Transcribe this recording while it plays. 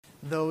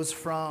Those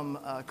from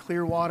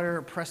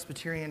Clearwater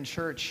Presbyterian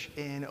Church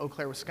in Eau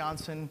Claire,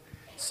 Wisconsin,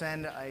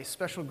 send a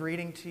special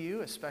greeting to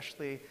you,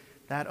 especially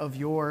that of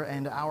your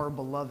and our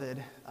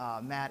beloved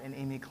Matt and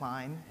Amy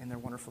Klein and their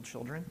wonderful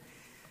children.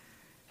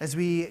 As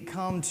we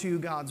come to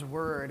God's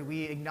Word,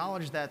 we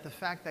acknowledge that the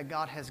fact that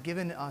God has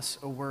given us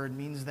a Word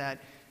means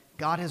that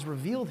God has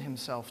revealed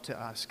Himself to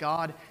us.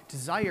 God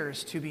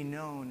desires to be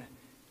known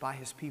by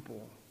His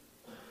people.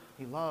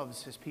 He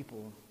loves His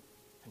people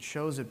and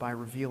shows it by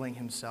revealing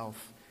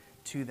Himself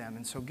to them.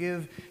 And so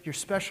give your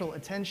special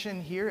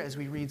attention here as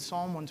we read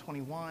Psalm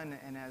 121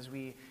 and as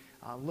we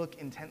look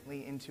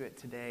intently into it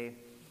today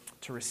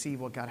to receive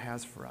what God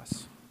has for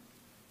us.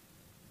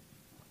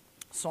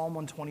 Psalm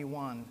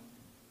 121,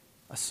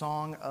 a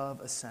song of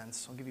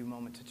ascents. I'll give you a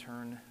moment to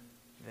turn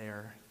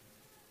there.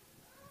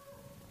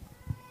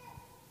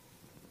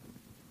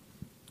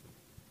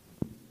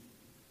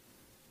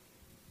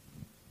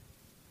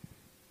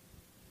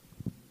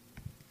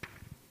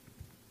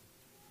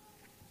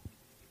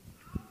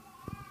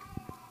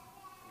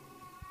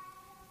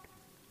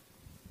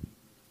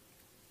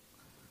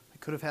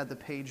 Could have had the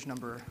page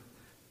number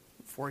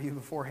for you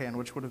beforehand,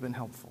 which would have been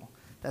helpful.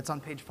 That's on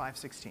page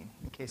 516,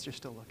 in case you're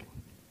still looking.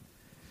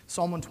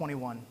 Psalm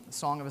 121, a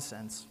song of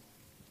ascents.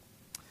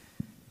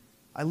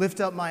 I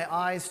lift up my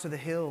eyes to the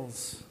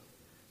hills.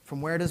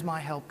 From where does my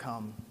help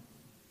come?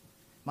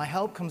 My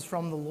help comes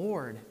from the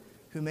Lord,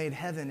 who made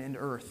heaven and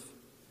earth.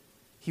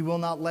 He will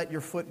not let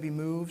your foot be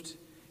moved.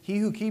 He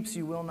who keeps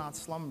you will not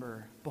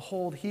slumber.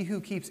 Behold, he who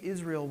keeps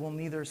Israel will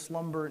neither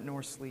slumber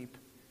nor sleep.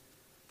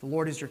 The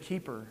Lord is your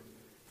keeper.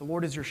 The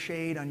Lord is your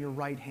shade on your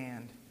right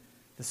hand.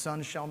 The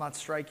sun shall not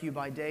strike you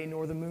by day,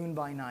 nor the moon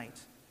by night.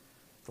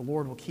 The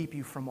Lord will keep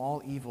you from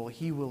all evil.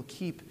 He will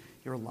keep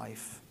your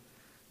life.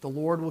 The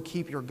Lord will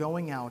keep your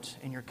going out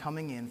and your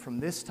coming in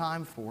from this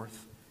time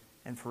forth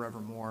and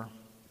forevermore.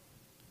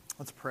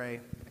 Let's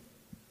pray.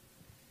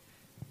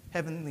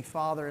 Heavenly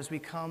Father, as we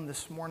come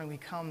this morning, we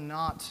come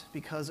not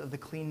because of the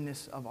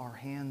cleanness of our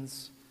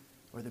hands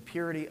or the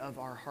purity of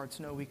our hearts.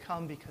 No, we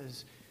come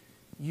because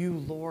you,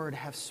 Lord,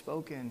 have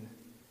spoken.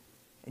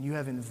 And you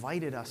have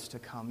invited us to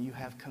come. You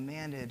have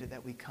commanded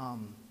that we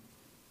come.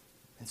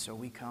 And so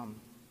we come.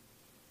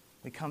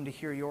 We come to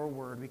hear your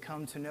word. We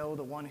come to know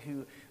the one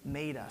who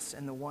made us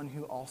and the one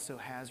who also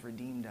has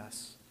redeemed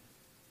us.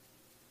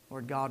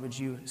 Lord God, would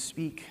you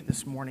speak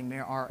this morning? May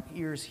our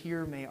ears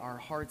hear, may our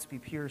hearts be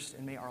pierced,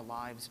 and may our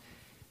lives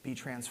be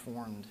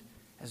transformed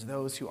as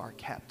those who are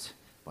kept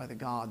by the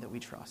God that we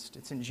trust.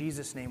 It's in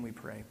Jesus' name we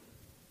pray.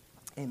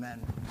 Amen.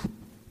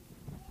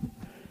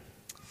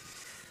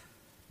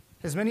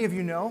 As many of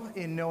you know,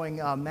 in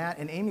knowing Matt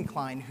and Amy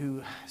Klein,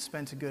 who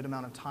spent a good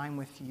amount of time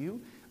with you,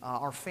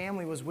 our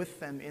family was with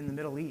them in the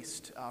Middle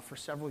East for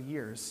several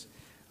years.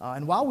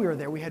 And while we were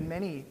there, we had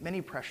many,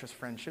 many precious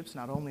friendships,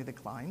 not only the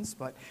Kleins,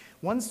 but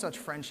one such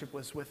friendship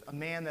was with a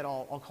man that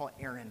I'll call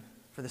Aaron,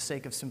 for the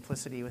sake of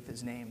simplicity with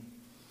his name.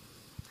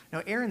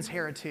 Now, Aaron's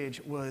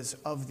heritage was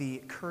of the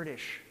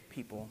Kurdish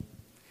people.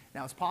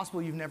 Now, it's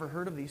possible you've never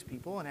heard of these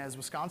people, and as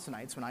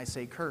Wisconsinites, when I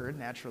say Kurd,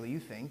 naturally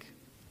you think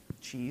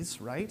cheese,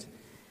 right?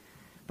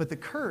 But the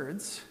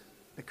Kurds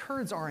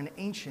are an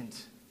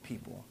ancient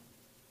people.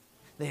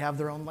 They have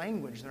their own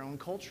language, their own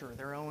culture,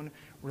 their own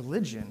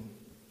religion.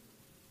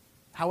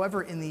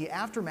 However, in the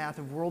aftermath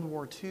of World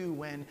War II,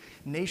 when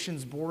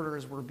nations'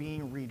 borders were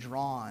being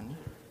redrawn,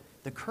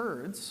 the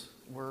Kurds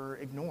were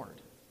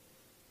ignored.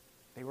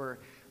 They were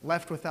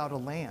left without a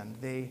land.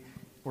 They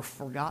were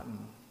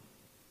forgotten.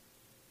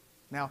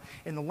 Now,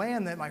 in the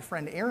land that my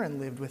friend Aaron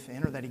lived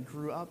within, or that he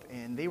grew up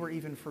in, they were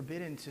even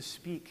forbidden to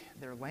speak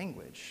their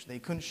language. They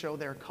couldn't show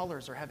their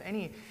colors or have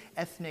any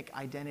ethnic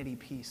identity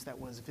piece that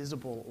was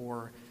visible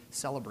or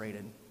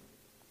celebrated.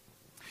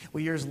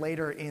 Well, years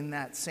later, in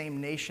that same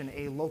nation,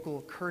 a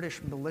local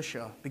Kurdish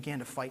militia began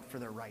to fight for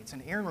their rights.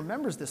 And Aaron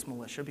remembers this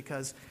militia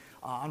because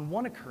on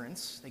one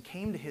occurrence, they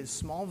came to his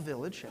small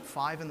village at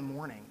 5 in the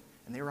morning,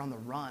 and they were on the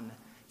run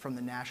from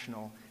the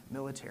national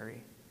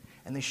military.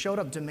 And they showed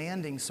up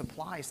demanding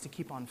supplies to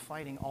keep on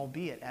fighting,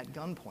 albeit at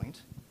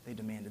gunpoint. They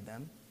demanded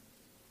them.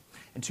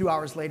 And 2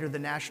 hours later, the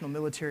national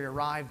military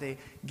arrived. They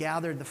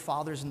gathered the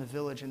fathers in the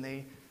village, and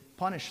they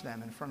punished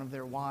them in front of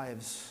their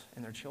wives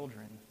and their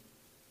children.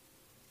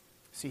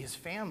 See, his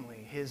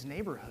family, his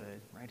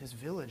neighborhood, right, his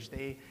village,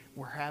 they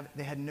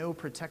had no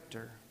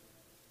protector,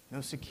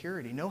 no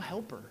security, no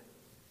helper.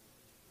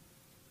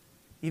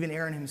 Even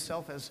Aaron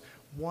himself, as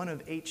one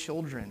of 8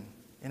 children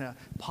in a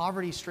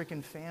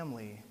poverty-stricken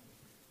family,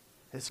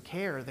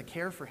 the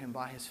care for him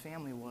by his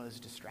family was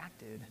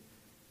distracted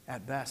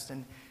at best.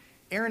 And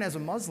Aaron, as a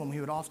Muslim,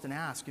 he would often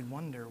ask and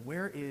wonder,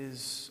 where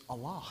is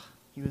Allah?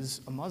 He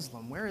was a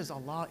Muslim. Where is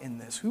Allah in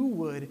this? Who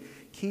would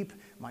keep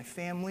my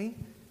family,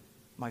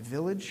 my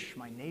village,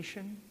 my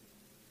nation?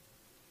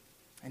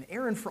 And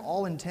Aaron, for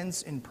all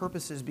intents and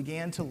purposes,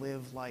 began to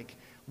live like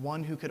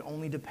one who could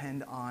only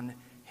depend on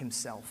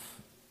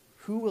himself.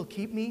 Who will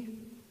keep me?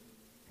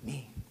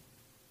 Me.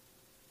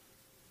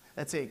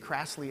 That's a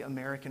crassly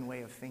American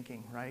way of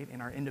thinking, right? In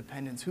our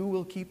independence, who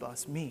will keep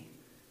us? Me.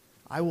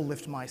 I will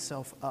lift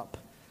myself up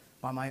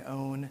by my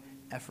own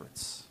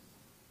efforts.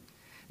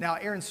 Now,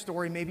 Aaron's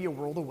story may be a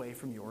world away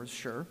from yours,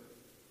 sure.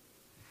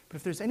 But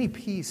if there's any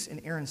piece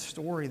in Aaron's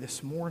story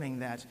this morning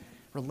that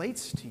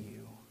relates to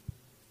you,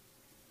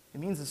 it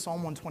means that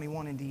Psalm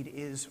 121 indeed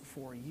is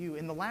for you.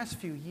 In the last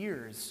few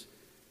years,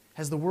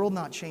 has the world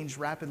not changed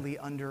rapidly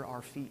under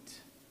our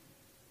feet?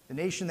 The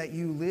nation that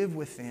you live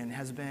within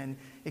has been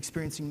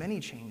experiencing many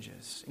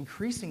changes,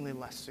 increasingly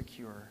less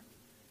secure.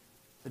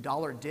 The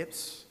dollar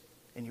dips,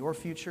 and your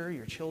future,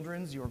 your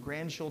children's, your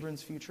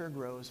grandchildren's future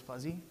grows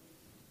fuzzy.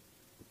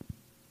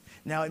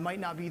 Now, it might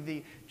not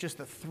be just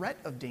the threat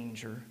of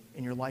danger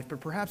in your life,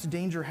 but perhaps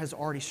danger has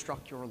already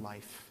struck your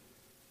life,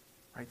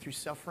 right? Through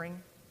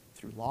suffering,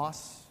 through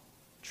loss,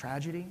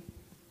 tragedy.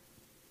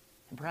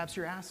 And perhaps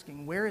you're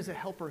asking, where is a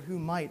helper who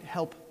might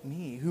help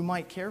me, who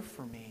might care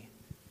for me?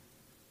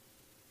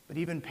 But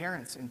even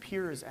parents and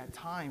peers at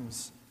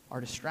times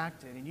are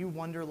distracted, and you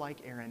wonder, like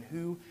Aaron,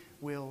 who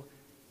will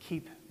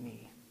keep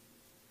me?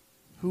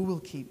 Who will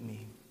keep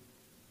me?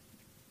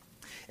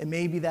 It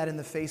may be that in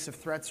the face of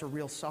threats or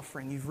real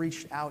suffering, you've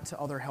reached out to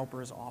other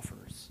helpers'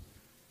 offers,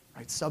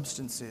 right?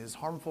 Substances,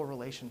 harmful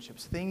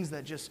relationships, things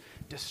that just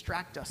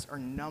distract us or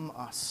numb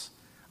us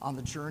on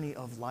the journey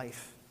of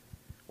life.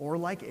 Or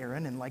like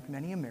Aaron and like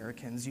many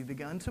Americans, you've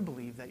begun to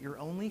believe that your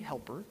only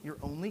helper, your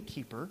only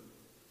keeper,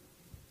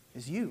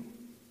 is you.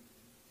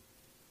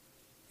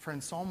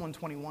 Friends, Psalm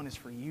 121 is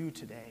for you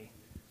today.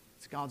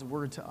 It's God's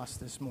word to us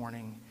this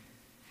morning.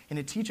 And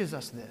it teaches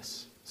us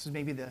this. This is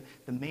maybe the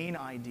main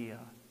idea.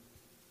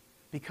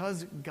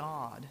 Because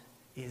God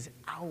is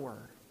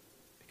our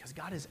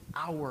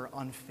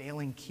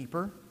unfailing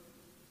keeper,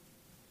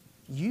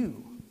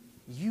 you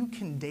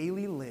can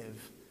daily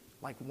live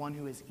like one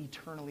who is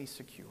eternally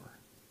secure.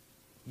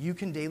 You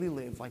can daily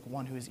live like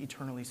one who is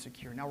eternally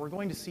secure. Now, we're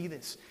going to see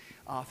this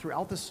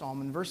throughout the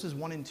psalm. In verses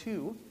 1 and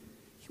 2,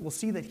 we'll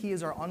see that he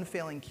is our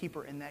unfailing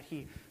keeper and that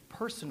he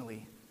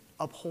personally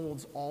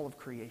upholds all of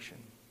creation.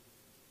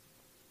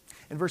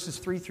 In verses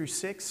 3 through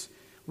 6,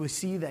 we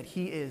see that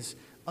he is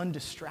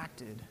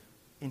undistracted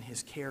in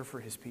his care for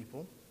his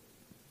people.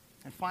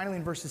 And finally,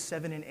 in verses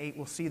 7 and 8,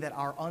 we'll see that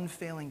our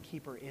unfailing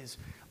keeper is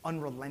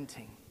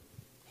unrelenting.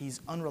 He's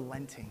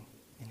unrelenting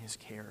in his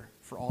care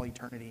for all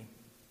eternity.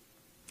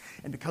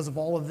 And because of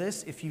all of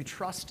this, if you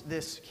trust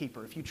this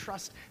keeper, if you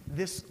trust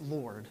this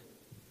Lord,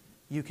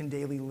 you can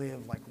daily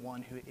live like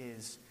one who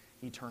is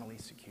eternally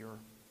secure.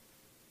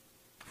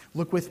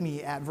 Look with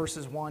me at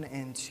verses 1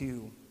 and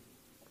 2.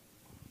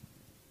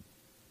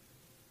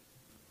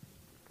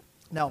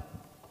 Now,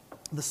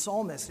 the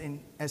psalmist,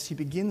 as he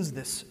begins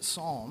this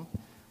psalm,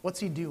 what's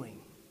he doing?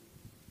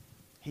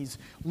 He's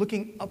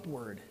looking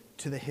upward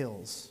to the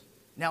hills.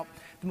 Now,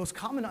 the most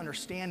common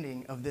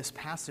understanding of this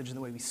passage and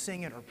the way we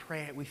sing it or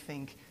pray it, we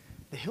think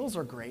the hills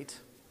are great,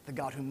 the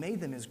God who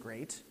made them is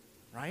great,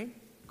 right?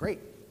 Great.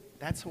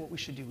 That's what we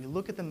should do. We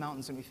look at the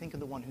mountains and we think of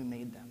the one who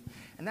made them.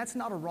 And that's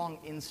not a wrong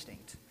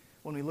instinct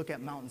when we look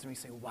at mountains and we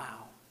say,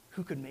 wow,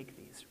 who could make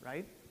these,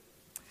 right?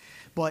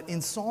 But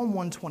in Psalm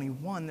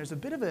 121, there's a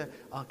bit of a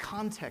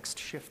context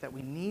shift that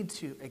we need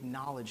to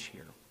acknowledge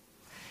here.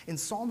 In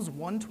Psalms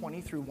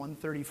 120 through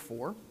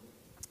 134,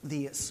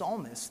 the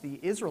psalmists, the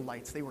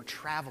Israelites, they were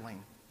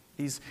traveling.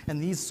 These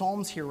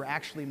psalms here were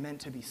actually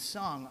meant to be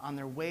sung on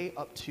their way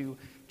up to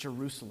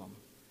Jerusalem.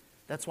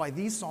 That's why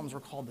these psalms were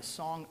called the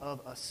Song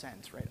of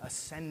Ascent, right?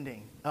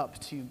 Ascending up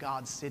to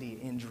God's city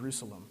in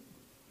Jerusalem.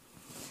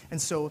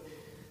 And so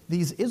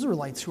these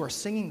Israelites who are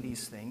singing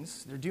these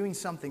things, they're doing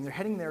something. They're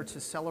heading there to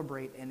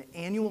celebrate an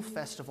annual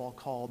festival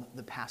called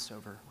the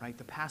Passover, right?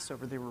 The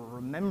Passover, they were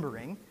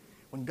remembering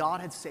when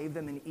God had saved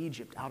them in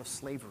Egypt out of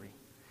slavery.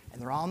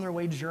 And they're on their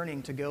way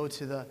journeying to go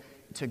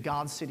to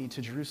God's city,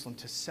 to Jerusalem,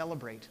 to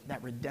celebrate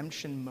that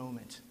redemption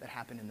moment that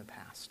happened in the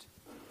past.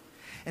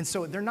 And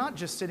so they're not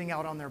just sitting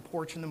out on their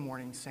porch in the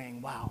morning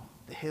saying, wow,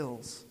 the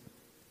hills.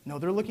 No,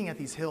 they're looking at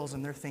these hills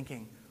and they're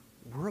thinking,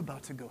 we're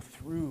about to go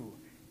through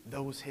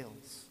those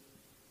hills.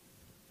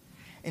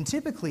 And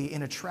typically,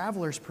 in a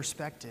traveler's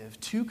perspective,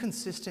 two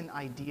consistent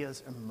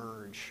ideas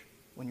emerge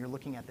when you're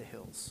looking at the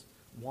hills.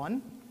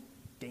 One,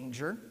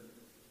 danger,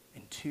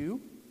 and two,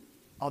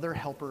 other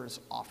helpers'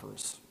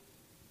 offers.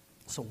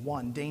 So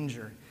one,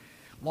 danger.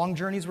 Long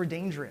journeys were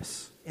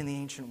dangerous in the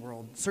ancient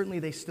world. Certainly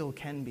they still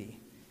can be.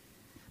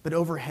 But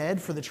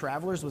overhead for the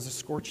travelers was a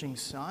scorching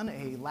sun,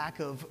 a lack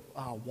of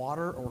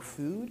water or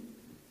food,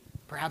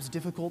 perhaps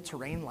difficult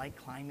terrain like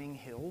climbing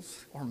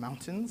hills or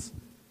mountains.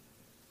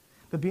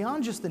 But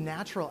beyond just the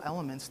natural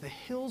elements, the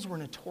hills were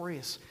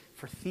notorious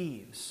for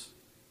thieves.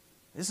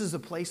 This is a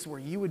place where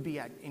you would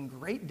be in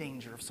great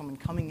danger of someone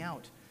coming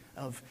out,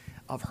 of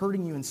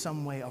hurting you in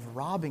some way, of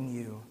robbing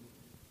you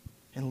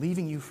and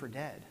leaving you for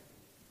dead.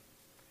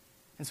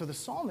 And so the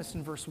psalmist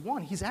in verse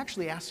 1, he's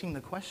actually asking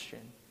the question,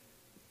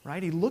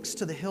 right? He looks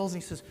to the hills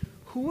and he says,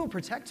 who will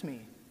protect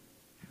me?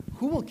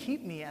 Who will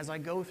keep me as I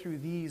go through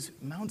these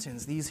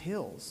mountains, these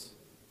hills?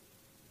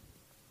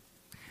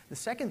 The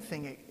second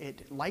thing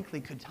it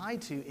likely could tie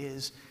to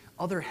is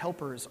other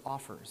helpers'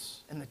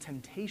 offers and the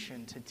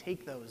temptation to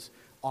take those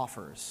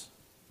offers.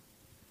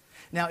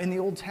 Now, in the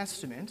Old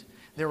Testament,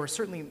 there were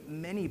certainly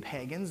many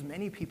pagans,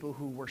 many people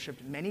who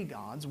worshiped many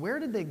gods. Where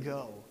did they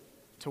go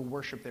to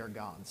worship their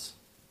gods?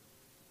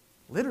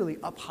 Literally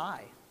up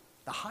high,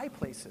 the high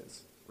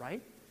places,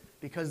 right?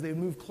 Because they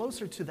moved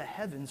closer to the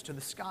heavens, to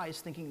the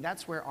skies, thinking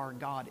that's where our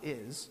God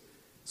is.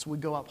 So we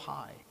go up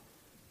high.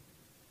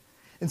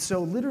 And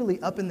so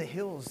literally up in the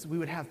hills, we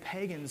would have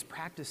pagans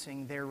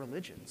practicing their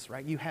religions,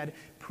 right? You had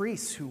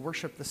priests who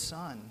worshiped the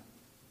sun,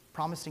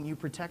 promising you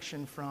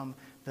protection from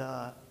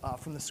the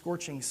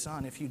scorching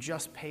sun if you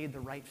just paid the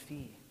right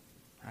fee,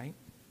 right?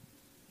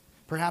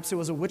 Perhaps it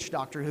was a witch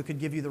doctor who could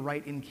give you the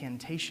right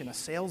incantation, a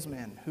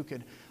salesman who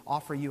could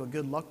offer you a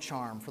good luck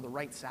charm for the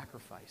right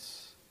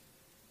sacrifice,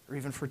 or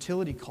even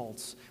fertility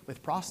cults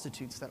with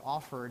prostitutes that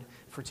offered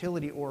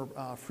fertility or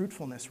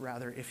fruitfulness,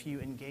 rather, if you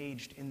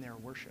engaged in their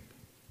worship.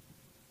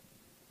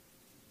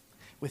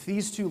 With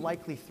these two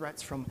likely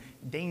threats from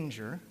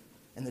danger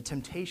and the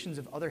temptations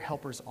of other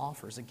helpers'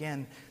 offers,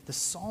 again, the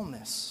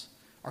psalmists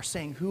are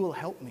saying, who will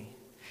help me?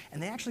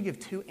 And they actually give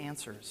two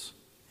answers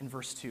in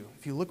verse 2.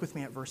 If you look with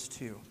me at verse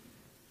 2,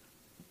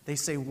 they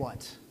say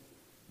what?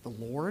 The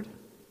Lord?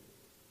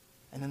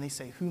 And then they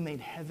say, who made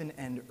heaven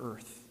and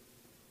earth?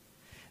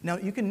 Now,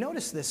 you can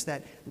notice this,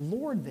 that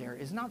Lord there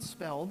is not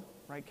spelled,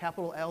 right,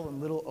 capital L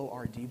and little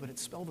O-R-D, but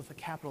it's spelled with a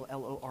capital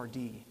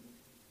L-O-R-D.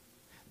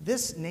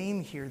 This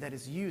name here that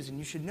is used, and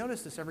you should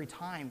notice this every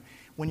time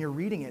when you're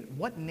reading it,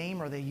 what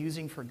name are they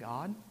using for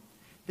God?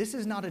 This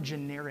is not a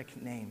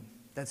generic name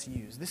that's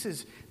used. This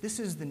is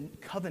the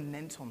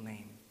covenantal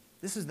name.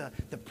 This is the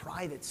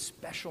private,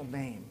 special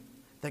name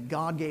that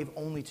God gave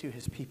only to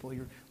his people.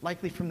 You're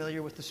likely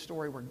familiar with the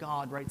story where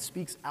God, right,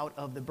 speaks out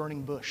of the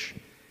burning bush,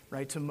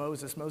 right, to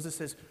Moses. Moses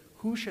says,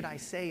 who should I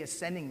say is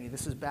sending me?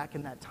 This is back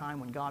in that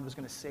time when God was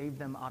going to save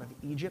them out of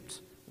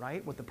Egypt,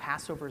 right, what the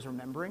Passover is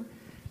remembering.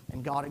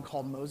 And God had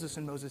called Moses,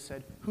 and Moses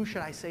said, who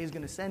should I say is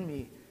going to send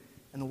me?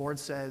 And the Lord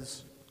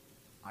says,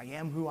 I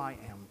am who I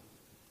am,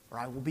 or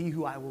I will be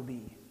who I will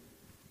be,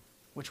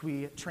 which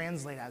we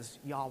translate as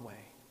Yahweh.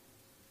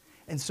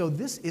 And so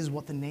this is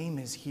what the name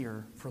is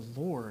here for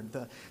Lord.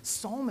 The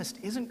psalmist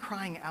isn't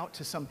crying out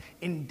to some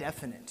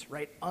indefinite,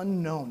 right,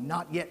 unknown,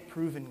 not yet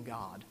proven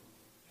God.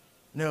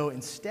 No,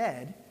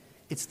 instead,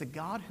 it's the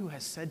God who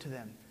has said to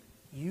them,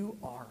 you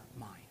are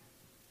mine.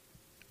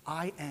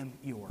 I am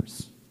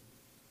yours.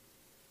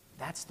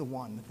 That's the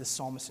one that the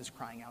psalmist is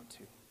crying out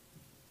to.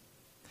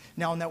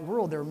 Now, in that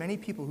world, there are many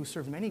people who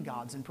serve many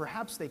gods, and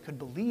perhaps they could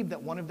believe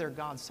that one of their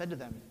gods said to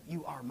them,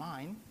 you are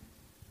mine,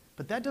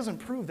 but that doesn't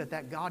prove that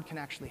that God can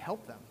actually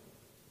help them.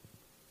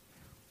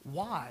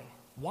 Why?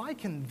 Why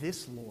can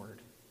this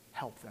Lord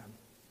help them?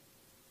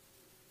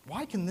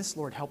 Why can this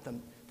Lord help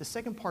them? The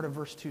second part of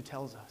verse 2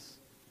 tells us,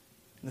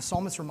 and the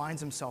psalmist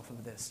reminds himself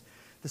of this.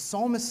 The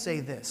psalmists say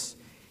this,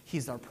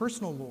 he's our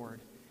personal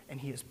Lord, and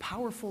he is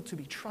powerful to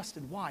be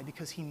trusted. Why?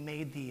 Because he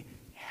made the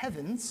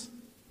heavens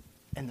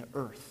and the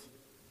earth.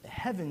 The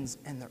heavens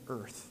and the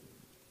earth.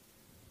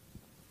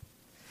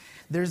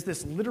 There's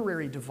this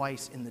literary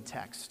device in the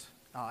text,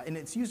 and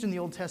it's used in the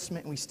Old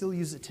Testament, and we still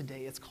use it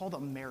today. It's called a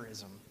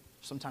merism.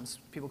 Sometimes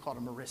people call it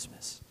a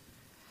merismus.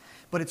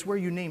 But it's where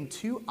you name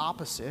two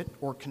opposite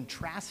or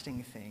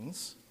contrasting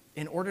things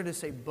in order to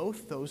say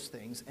both those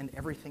things and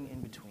everything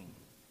in between.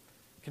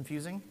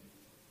 Confusing?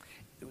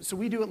 So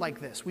we do it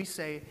like this. We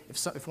say,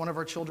 if one of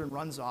our children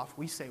runs off,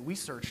 we say, we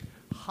searched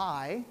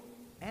high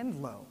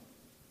and low,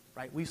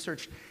 right? We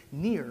searched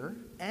near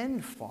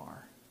and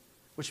far,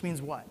 which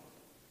means what?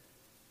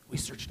 We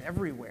searched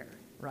everywhere,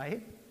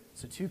 right?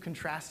 So two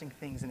contrasting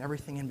things and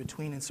everything in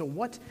between. And so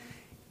what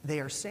they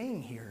are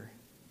saying here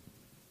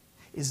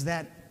is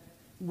that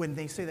when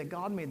they say that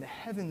God made the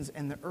heavens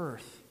and the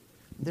earth,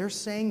 they're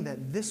saying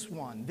that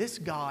this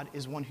God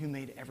is one who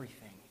made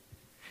everything.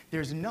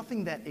 There's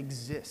nothing that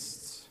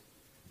exists,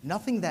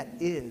 nothing that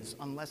is,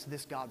 unless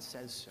this God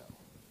says so,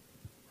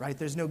 right?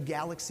 There's no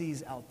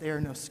galaxies out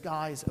there, no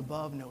skies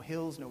above, no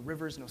hills, no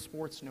rivers, no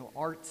sports, no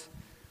art,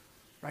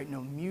 right?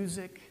 No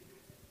music,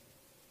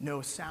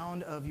 no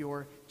sound of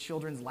your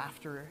children's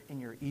laughter in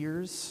your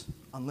ears,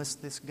 unless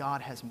this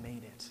God has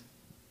made it.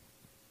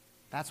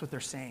 That's what they're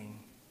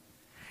saying.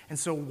 And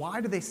so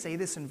why do they say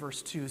this in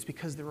verse 2? Is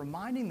because they're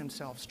reminding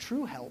themselves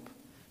true help,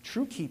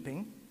 true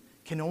keeping,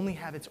 can only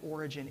have its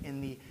origin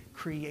in the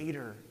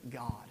Creator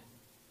God,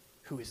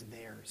 who is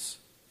theirs,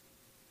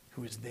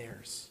 who is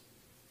theirs.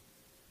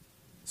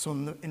 So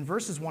in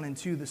verses 1 and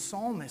 2, the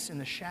psalmist, in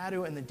the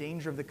shadow and the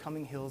danger of the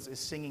coming hills, is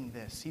singing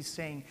this. He's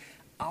saying,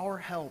 our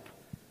help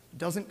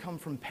doesn't come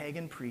from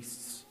pagan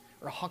priests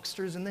or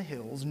hucksters in the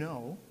hills.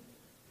 No,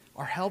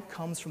 our help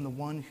comes from the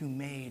one who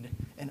made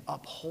and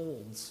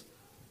upholds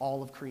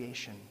all of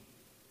creation.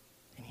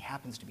 And he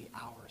happens to be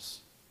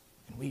ours,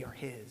 and we are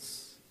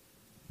his.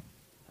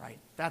 Right?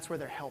 That's where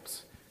their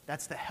helps.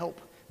 That's the help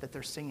that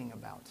they're singing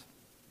about.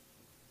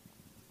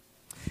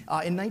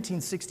 In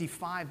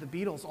 1965, the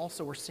Beatles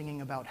also were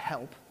singing about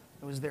help.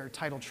 It was their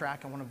title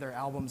track on one of their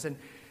albums. And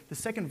the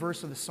second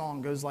verse of the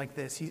song goes like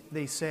this.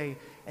 They say,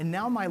 and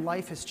now my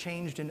life has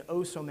changed in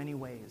oh so many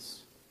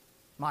ways.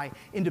 My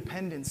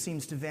independence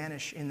seems to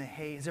vanish in the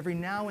haze. Every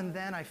now and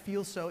then I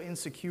feel so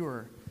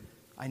insecure.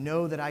 I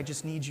know that I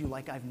just need you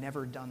like I've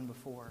never done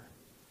before.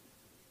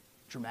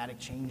 Dramatic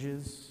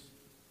changes,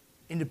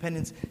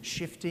 independence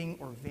shifting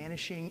or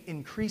vanishing,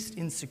 increased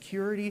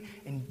insecurity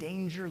and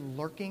danger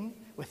lurking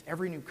with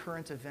every new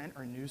current event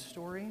or news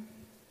story.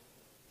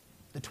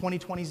 The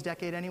 2020s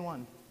decade,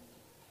 anyone?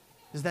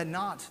 Is that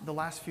not the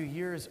last few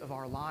years of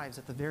our lives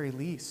at the very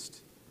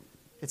least?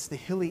 It's the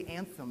hilly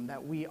anthem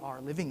that we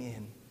are living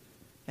in.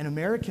 And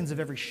Americans of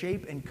every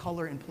shape and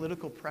color and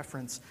political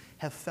preference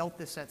have felt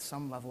this at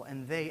some level.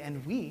 And they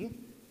and we,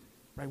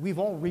 right, we've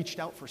all reached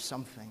out for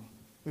something.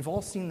 We've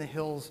all seen the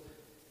hills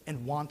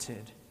and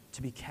wanted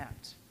to be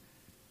kept.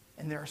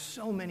 And there are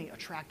so many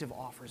attractive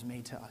offers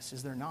made to us,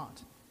 is there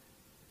not?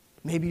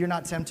 Maybe you're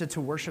not tempted to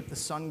worship the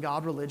sun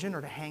god religion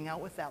or to hang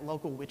out with that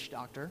local witch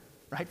doctor,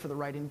 right, for the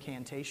right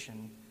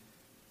incantation.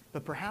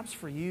 But perhaps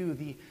for you,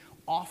 the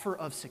offer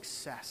of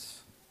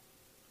success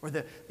or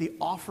the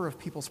offer of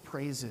people's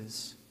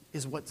praises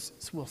is what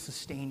will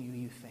sustain you,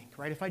 you think,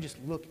 right? If I just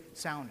look,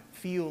 sound,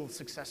 feel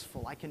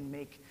successful, I can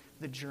make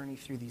the journey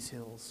through these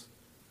hills.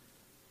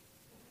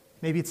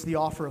 Maybe it's the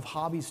offer of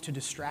hobbies to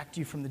distract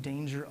you from the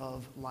danger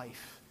of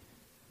life.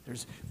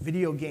 There's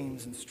video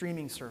games and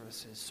streaming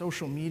services,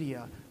 social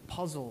media,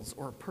 puzzles,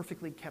 or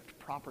perfectly kept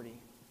property.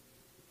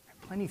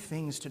 Plenty of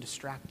things to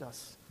distract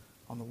us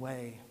on the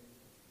way.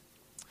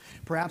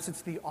 Perhaps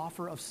it's the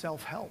offer of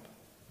self-help.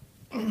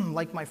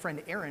 Like my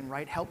friend Aaron,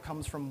 right? Help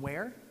comes from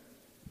where?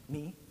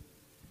 Me.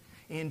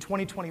 In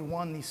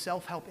 2021, the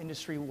self-help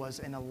industry was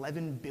an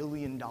 $11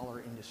 billion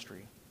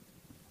industry.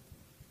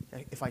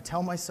 If I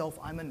tell myself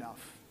I'm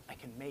enough, I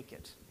can make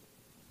it.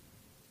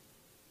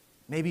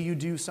 Maybe you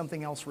do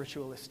something else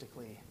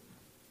ritualistically,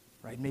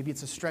 right? Maybe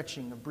it's a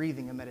stretching, a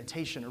breathing, a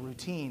meditation, a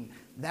routine.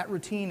 That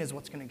routine is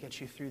what's going to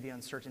get you through the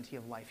uncertainty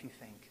of life, you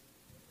think.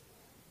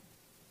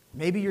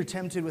 Maybe you're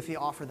tempted with the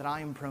offer that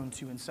I am prone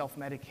to in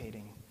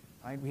self-medicating,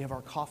 right? We have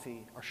our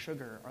coffee, our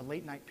sugar, our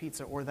late-night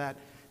pizza, or that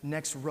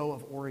next row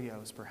of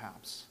Oreos,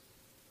 perhaps,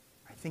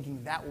 right?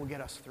 Thinking that will get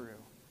us through.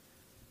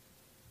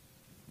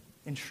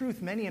 In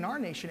truth, many in our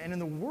nation and in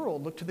the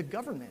world look to the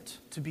government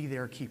to be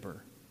their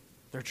keeper,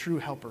 their true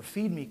helper.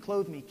 Feed me,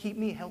 clothe me, keep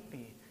me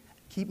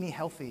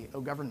healthy,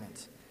 O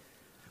government.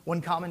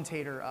 One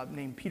commentator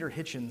named Peter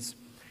Hitchens,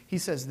 he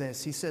says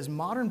this. He says,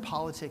 modern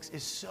politics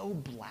is so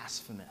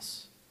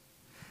blasphemous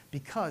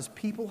because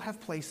people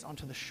have placed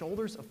onto the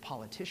shoulders of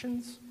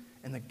politicians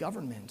and the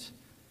government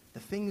the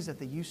things that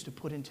they used to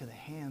put into the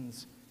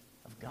hands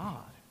of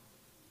God.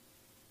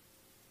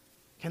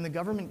 Can the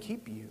government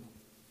keep you?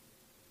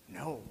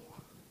 No.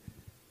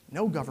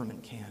 No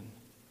government can.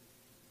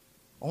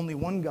 Only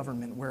one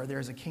government where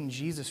there's a King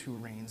Jesus who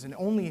reigns, and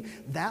only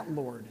that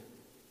Lord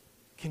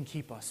can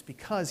keep us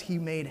because he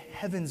made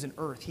heavens and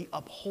earth. He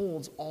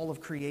upholds all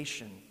of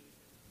creation.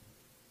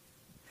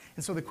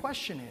 And so the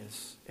question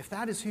is, if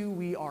that is who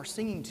we are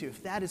singing to,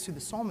 if that is who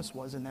the psalmist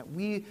was, and that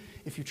we,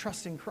 if you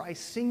trust in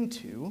Christ, sing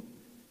to,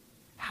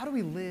 how do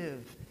we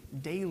live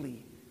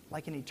daily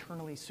like an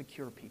eternally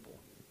secure people?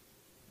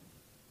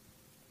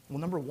 Well,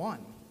 number one,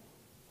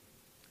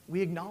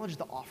 we acknowledge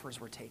the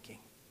offers we're taking.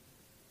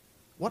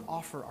 What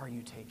offer are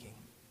you taking?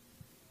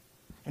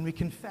 And we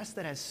confess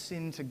that as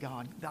sin to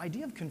God. The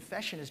idea of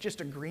confession is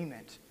just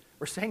agreement.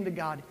 We're saying to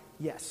God,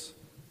 yes,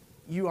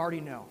 you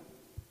already know.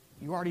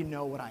 You already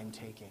know what I'm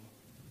taking.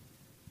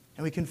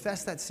 And we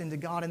confess that sin to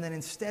God, and then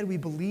instead we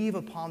believe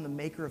upon the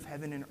maker of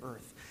heaven and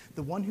earth,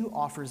 the one who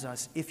offers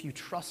us, if you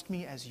trust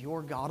me as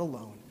your God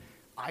alone,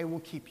 I will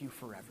keep you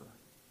forever.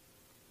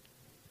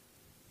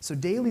 So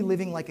daily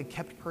living like a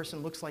kept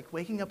person looks like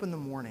waking up in the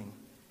morning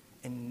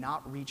and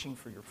not reaching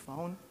for your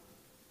phone,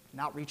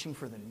 not reaching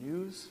for the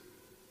news,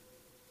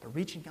 but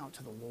reaching out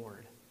to the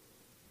Lord.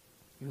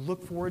 You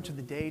look forward to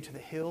the day, to the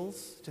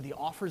hills, to the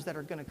offers that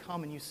are going to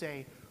come, and you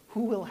say,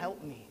 who will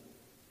help me?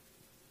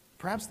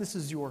 Perhaps this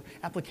is your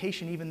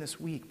application even this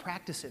week.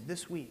 Practice it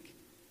this week.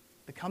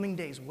 The coming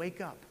days, wake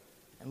up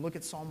and look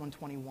at Psalm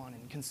 121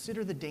 and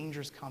consider the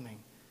dangers coming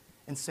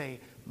and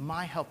say,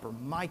 my helper,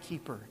 my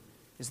keeper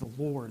is the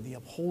Lord, the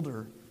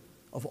upholder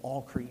of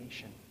all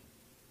creation.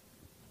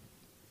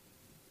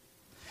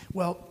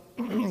 Well,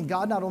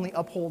 God not only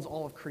upholds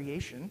all of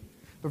creation,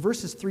 but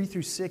verses 3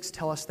 through 6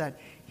 tell us that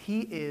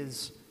he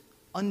is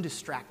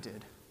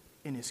undistracted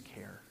in his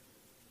care,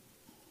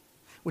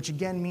 which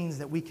again means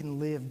that we can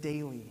live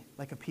daily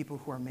like a people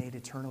who are made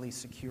eternally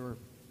secure.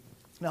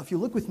 Now, if you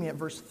look with me at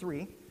verse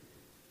 3,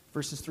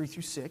 verses 3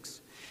 through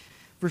 6,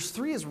 verse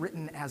 3 is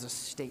written as a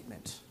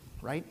statement,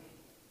 right?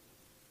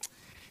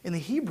 In the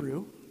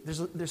Hebrew,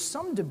 there's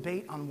some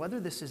debate on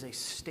whether this is a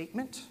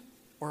statement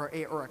or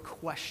a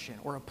question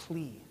or a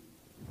plea,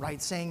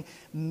 right? Saying,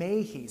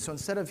 may he. So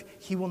instead of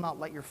he will not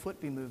let your foot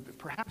be moved,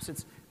 perhaps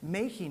it's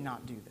may he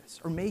not do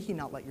this, or may he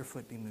not let your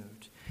foot be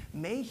moved.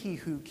 May he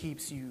who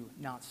keeps you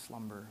not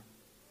slumber.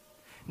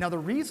 Now, the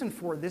reason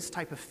for this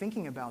type of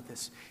thinking about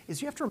this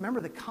is you have to remember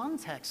the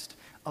context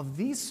of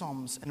these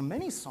psalms and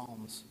many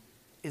psalms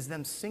is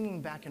them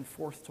singing back and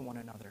forth to one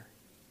another.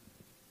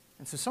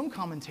 And so some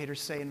commentators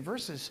say in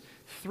verses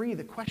 3,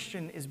 the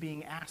question is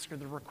being asked, or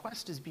the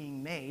request is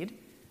being made.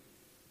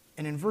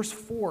 And in verse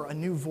 4, a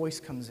new voice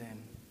comes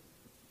in.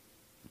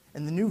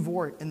 And the new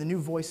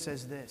voice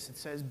says this. It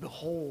says,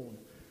 "Behold,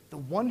 the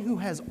one who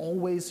has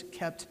always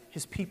kept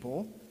his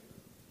people,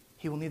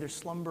 he will neither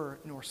slumber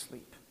nor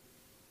sleep."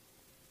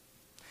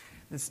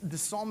 The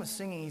psalmist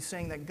singing, he's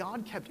saying that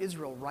God kept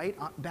Israel right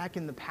back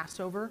in the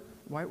Passover,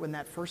 right when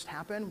that first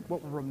happened,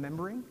 what we're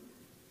remembering.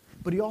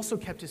 But he also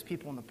kept his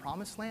people in the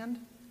promised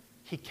land.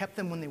 He kept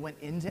them when they went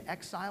into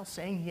exile,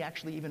 saying he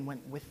actually even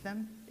went with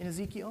them in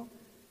Ezekiel.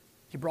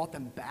 He brought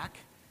them back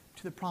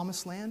to the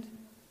promised land.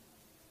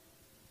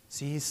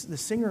 See, the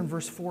singer in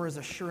verse 4 is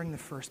assuring the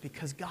first,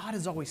 because God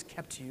has always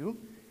kept you,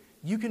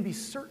 you can be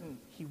certain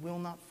he will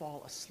not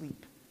fall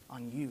asleep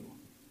on you.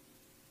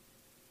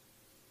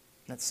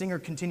 That singer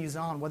continues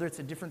on, whether it's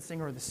a different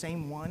singer or the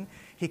same one.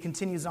 He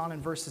continues on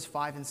in verses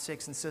 5 and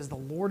 6 and says, "The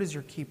Lord is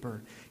your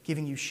keeper,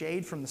 giving you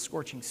shade from the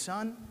scorching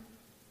sun."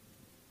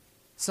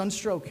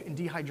 Sunstroke and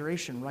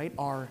dehydration, right,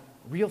 are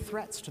real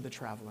threats to the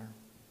traveler.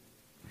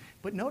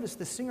 But notice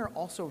the singer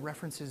also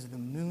references the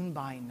moon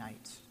by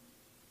night.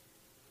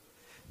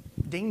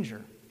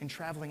 Danger in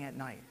traveling at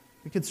night.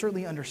 We could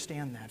certainly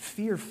understand that.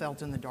 Fear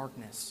felt in the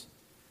darkness.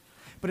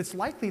 But it's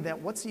likely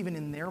that what's even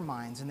in their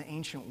minds in the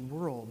ancient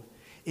world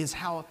is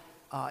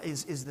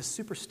is the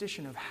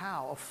superstition of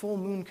how a full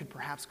moon could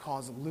perhaps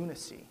cause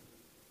lunacy,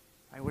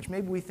 right? Which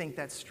maybe we think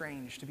that's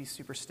strange to be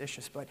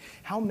superstitious, but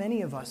how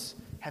many of us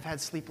have had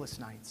sleepless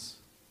nights?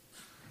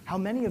 How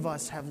many of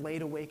us have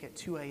laid awake at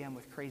 2 a.m.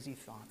 with crazy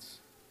thoughts?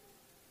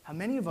 How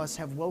many of us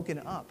have woken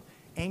up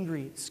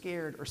angry,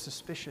 scared, or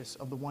suspicious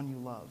of the one you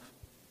love?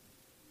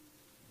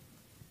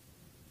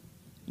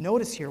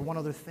 Notice here one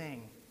other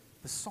thing.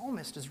 The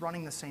psalmist is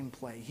running the same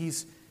play.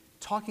 He's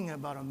talking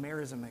about a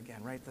merism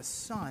again, right? The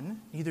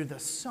sun, neither the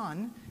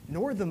sun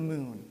nor the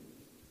moon,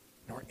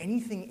 nor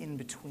anything in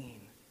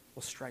between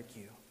will strike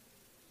you.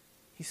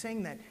 He's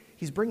saying that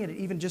he's bringing it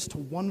even just to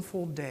one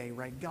full day,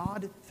 right?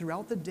 God,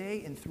 throughout the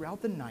day and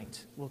throughout the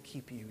night, will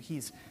keep you.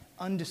 He's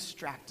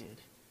undistracted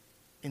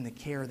in the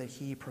care that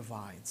he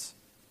provides.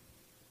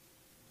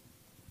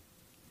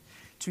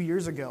 2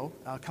 years ago,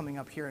 coming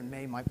up here in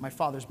May, my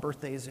father's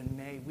birthday is in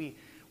May,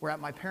 we're at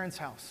my parents'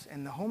 house,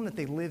 and the home that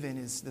they live in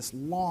is this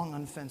long,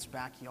 unfenced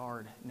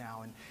backyard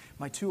now. And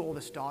my 2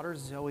 oldest daughters,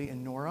 Zoe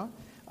and Nora,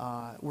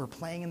 were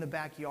playing in the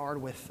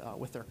backyard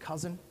with their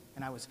cousin,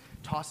 and I was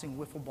tossing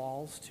wiffle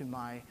balls to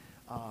my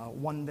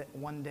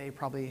one day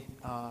probably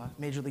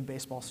Major League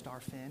Baseball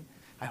star Finn.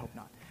 I hope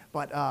not.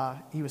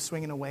 But he was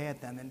swinging away at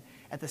them, and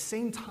at the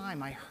same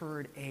time, I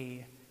heard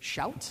a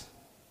shout,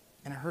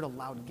 and I heard a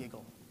loud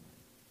giggle.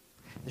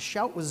 The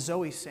shout was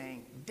Zoe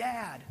saying,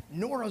 "Dad,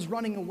 Nora's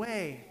running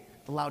away."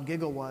 The loud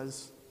giggle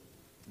was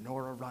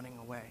Nora running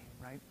away,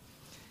 right?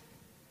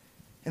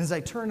 And as I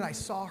turned, I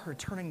saw her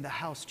turning the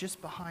house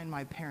just behind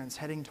my parents,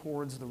 heading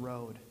towards the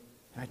road.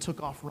 And I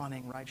took off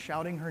running, right,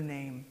 shouting her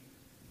name.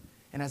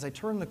 And as I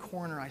turned the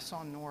corner, I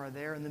saw Nora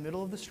there in the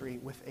middle of the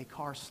street with a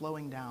car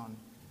slowing down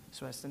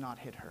so as to not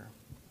hit her.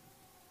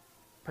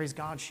 Praise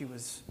God, she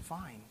was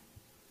fine.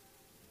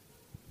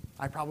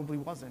 I probably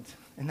wasn't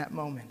in that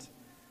moment.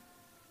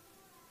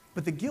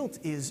 But the guilt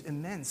is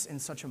immense in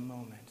such a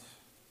moment.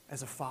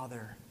 As a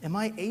father, am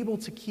I able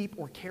to keep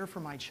or care for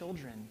my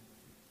children?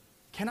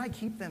 Can I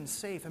keep them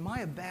safe? Am I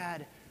a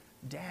bad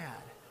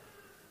dad?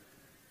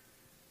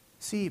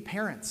 See,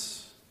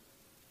 parents,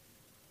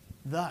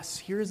 thus,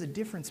 here is a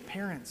difference,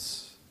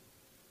 parents.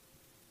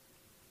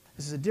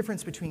 This is a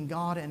difference between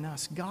God and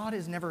us. God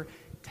is never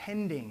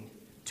tending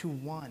to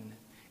one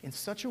in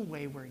such a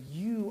way where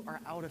you are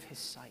out of his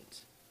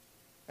sight.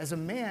 As a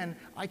man,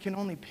 I can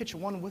only pitch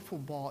one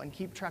wiffle ball and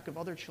keep track of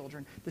other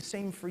children. The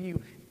same for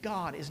you.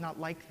 God is not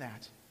like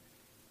that.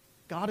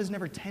 God is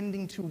never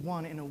tending to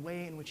one in a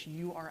way in which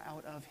you are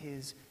out of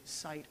his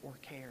sight or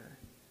care.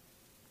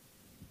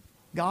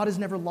 God is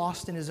never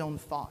lost in his own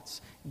thoughts.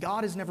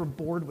 God is never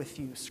bored with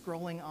you,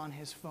 scrolling on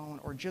his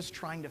phone or just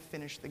trying to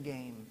finish the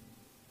game.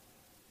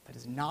 That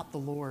is not the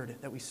Lord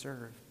that we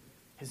serve.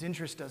 His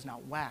interest does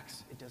not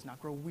wax. It does not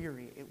grow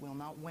weary. It will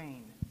not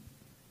wane.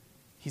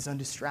 He's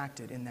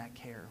undistracted in that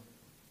care.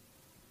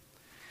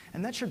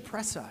 And that should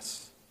press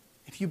us.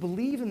 If you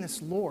believe in this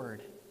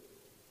Lord,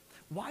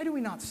 why do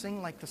we not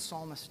sing like the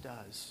psalmist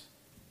does?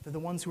 They're the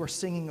ones who are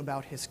singing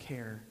about his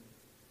care.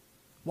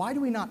 Why do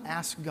we not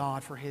ask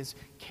God for his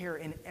care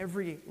in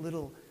every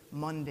little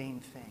mundane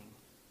thing?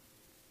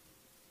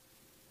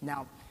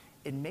 Now,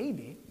 it may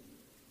be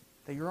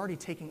that you're already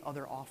taking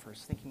other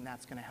offers, thinking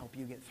that's going to help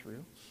you get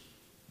through.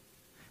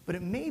 But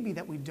it may be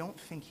that we don't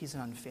think he's an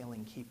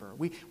unfailing keeper.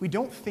 We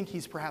don't think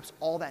he's perhaps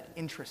all that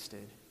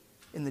interested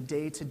in the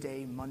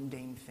day-to-day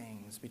mundane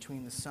things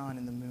between the sun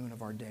and the moon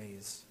of our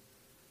days.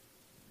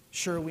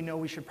 Sure, we know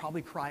we should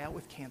probably cry out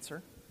with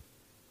cancer,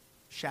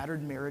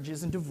 shattered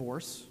marriages and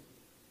divorce,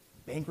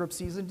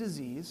 bankruptcies and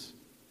disease.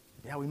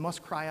 Yeah, we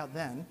must cry out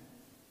then.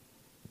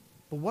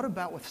 But what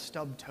about with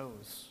stubbed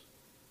toes,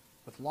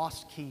 with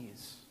lost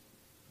keys,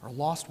 or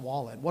lost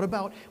wallet? What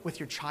about with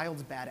your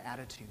child's bad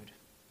attitude?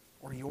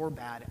 or your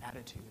bad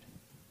attitude.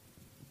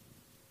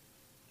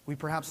 We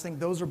perhaps think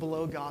those are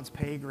below God's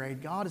pay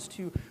grade. God is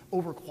too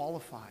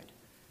overqualified,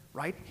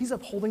 right? He's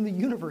upholding the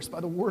universe by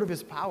the word of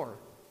his power.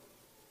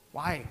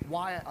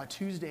 Why a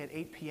Tuesday at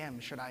 8 p.m.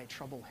 should I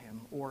trouble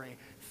him, or a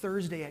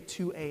Thursday at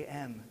 2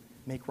 a.m.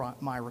 make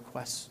my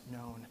requests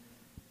known?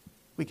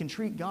 We can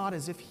treat God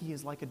as if he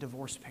is like a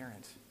divorced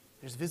parent.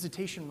 There's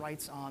visitation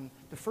rights on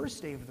the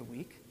first day of the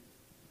week.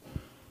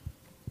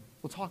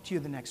 We'll talk to you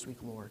the next week,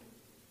 Lord,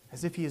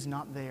 as if he is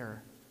not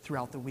there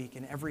throughout the week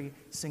in every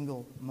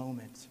single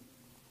moment.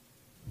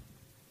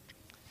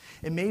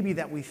 It may be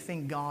that we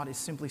think God is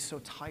simply so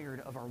tired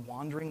of our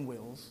wandering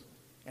wills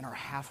and our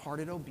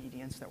half-hearted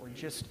obedience that we're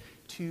just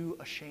too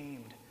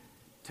ashamed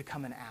to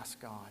come and ask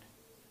God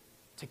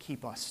to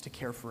keep us, to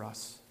care for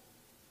us.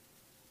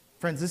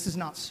 Friends, this is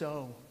not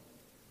so.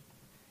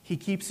 He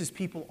keeps his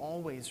people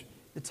always.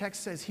 The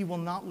text says he will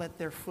not let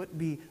their foot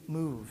be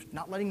moved,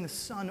 not letting the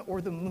sun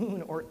or the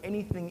moon or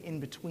anything in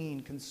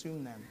between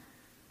consume them.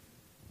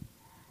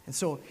 And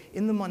so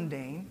in the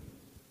mundane,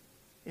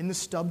 in the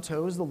stub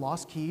toes, the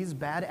lost keys,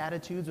 bad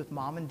attitudes with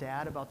mom and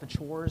dad about the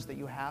chores that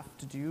you have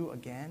to do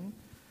again,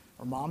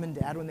 or mom and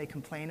dad when they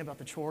complain about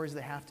the chores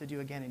they have to do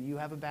again and you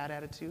have a bad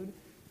attitude,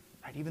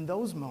 right? Even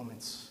those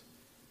moments,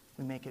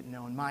 we make it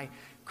known. My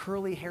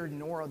curly-haired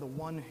Nora, the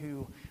one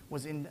who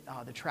was in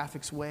the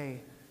traffic's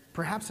way,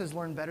 perhaps has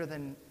learned better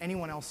than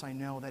anyone else I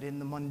know that in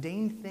the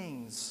mundane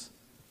things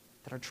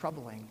that are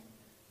troubling,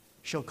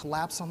 she'll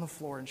collapse on the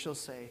floor and she'll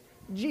say,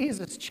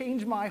 "Jesus,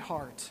 change my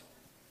heart."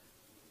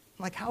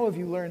 Like, how have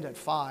you learned at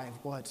 5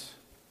 what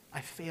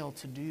I failed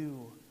to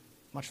do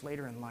much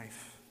later in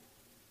life?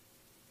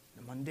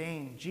 The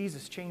mundane,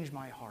 Jesus, change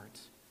my heart.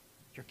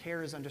 Your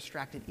care is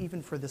undistracted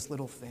even for this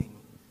little thing.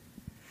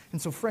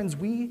 And so, friends,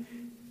 we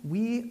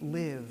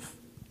live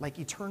like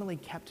eternally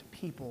kept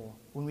people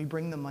when we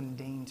bring the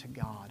mundane to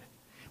God.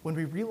 When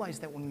we realize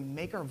that when we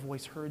make our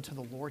voice heard to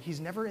the Lord, he's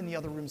never in the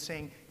other room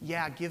saying,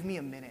 "Yeah, give me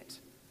a minute."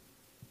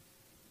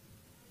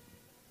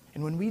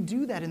 And when we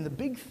do that in the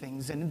big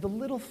things and in the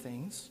little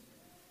things,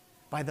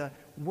 by the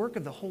work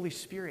of the Holy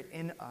Spirit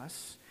in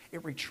us,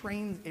 it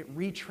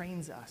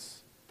retrains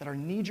us, that our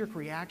knee-jerk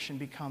reaction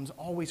becomes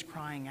always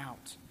crying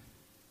out,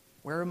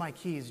 "Where are my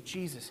keys?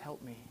 Jesus,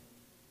 help me.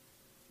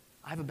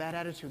 I have a bad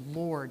attitude.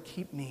 Lord,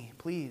 keep me,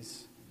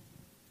 please."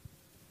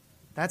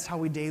 That's how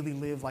we daily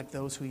live like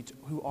those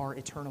who are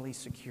eternally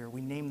secure.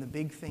 We name the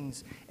big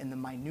things and the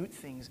minute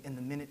things in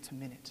the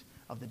minute-to-minute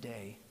of the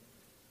day.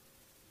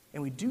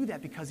 And we do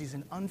that because he's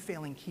an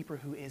unfailing keeper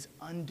who is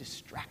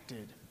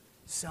undistracted.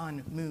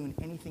 Sun, moon,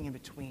 anything in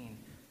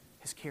between.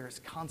 His care is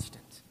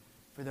constant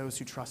for those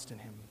who trust in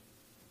him.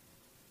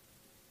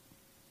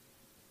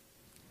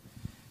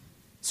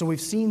 So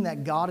we've seen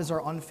that God is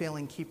our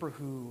unfailing keeper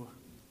who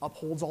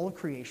upholds all of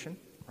creation,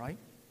 right?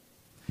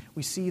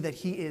 We see that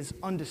he is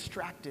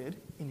undistracted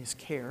in his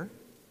care.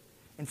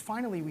 And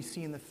finally, we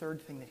see in the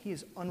third thing that he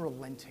is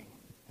unrelenting.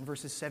 In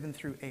verses 7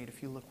 through 8,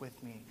 if you look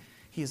with me,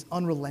 he is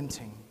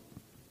unrelenting.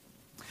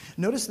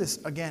 Notice this,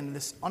 again,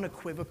 this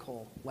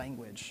unequivocal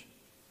language.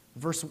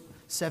 Verse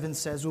 7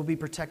 says, "We'll be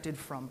protected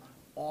from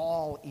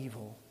all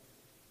evil."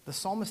 The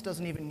psalmist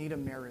doesn't even need a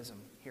merism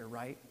here,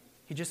 right?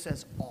 He just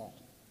says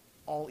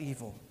all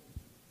evil.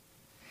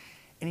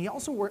 And he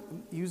also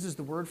uses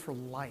the word for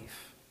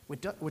life,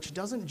 which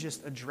doesn't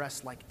just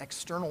address like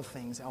external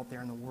things out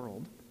there in the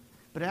world,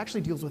 but it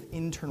actually deals with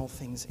internal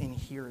things in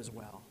here as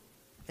well,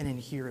 and in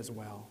here as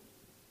well,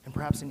 and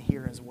perhaps in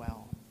here as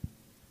well.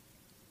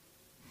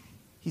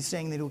 He's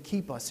saying that he'll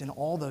keep us in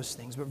all those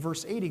things. But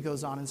verse 8, he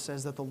goes on and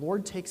says that the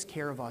Lord takes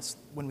care of us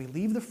when we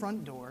leave the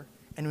front door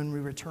and when we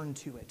return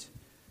to it.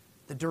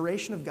 The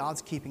duration of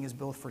God's keeping is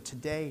both for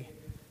today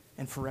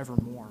and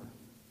forevermore.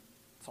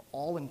 It's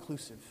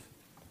all-inclusive.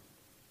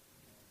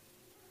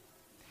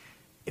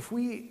 As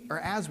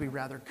we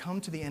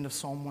come to the end of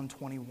Psalm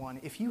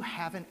 121, if you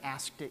haven't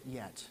asked it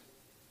yet,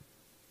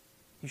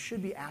 you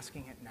should be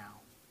asking it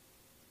now.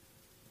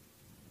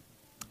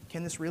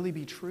 Can this really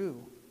be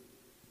true?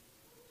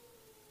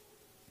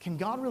 Can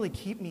God really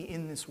keep me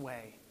in this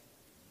way?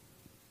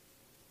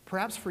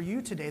 Perhaps for you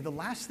today, the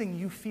last thing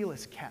you feel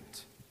is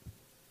kept.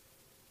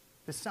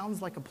 This sounds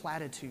like a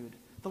platitude.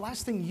 The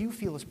last thing you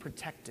feel is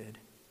protected,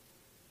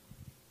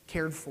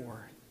 cared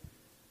for.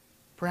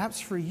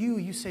 Perhaps for you,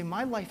 you say,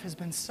 "My life has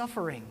been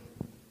suffering.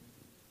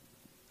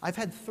 I've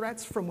had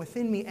threats from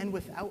within me and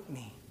without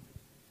me.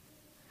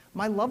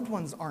 My loved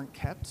ones aren't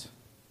kept."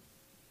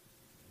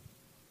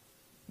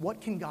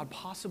 What can God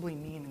possibly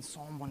mean in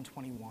Psalm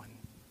 121?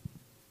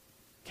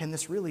 Can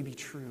this really be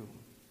true?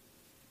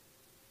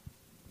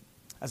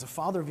 As a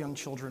father of young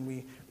children,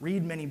 we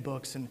read many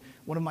books, and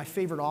one of my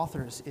favorite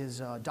authors is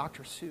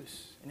Dr.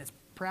 Seuss. And it's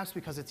perhaps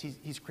because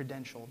he's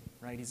credentialed,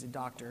 right? He's a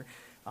doctor.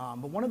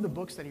 But one of the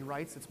books that he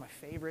writes that's my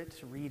favorite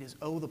to read is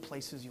 "Oh, the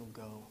Places You'll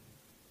Go."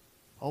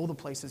 Oh, the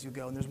places you'll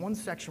go. And there's one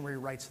section where he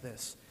writes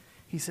this.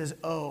 He says,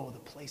 "Oh, the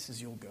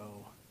places you'll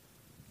go.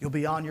 You'll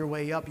be on your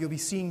way up. You'll be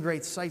seeing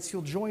great sights.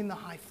 You'll join the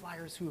high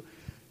flyers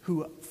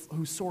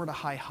who soar to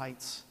high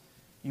heights.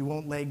 You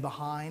won't lag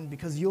behind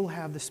because you'll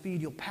have the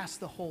speed. You'll pass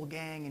the whole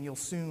gang and you'll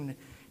soon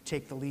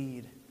take the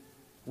lead.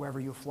 Wherever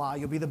you fly,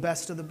 you'll be the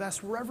best of the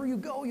best. Wherever you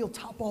go, you'll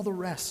top all the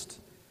rest.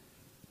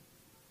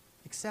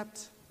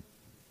 Except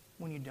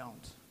when you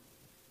don't.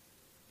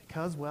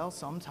 Because, well,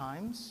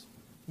 sometimes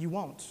you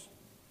won't.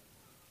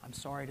 I'm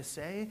sorry to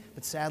say,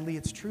 but sadly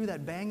it's true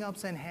that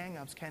bang-ups and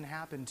hang-ups can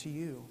happen to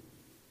you.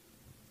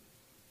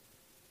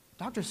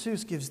 Dr.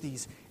 Seuss gives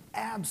these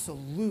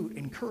absolute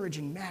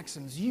encouraging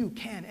maxims. You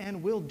can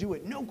and will do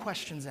it, no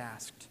questions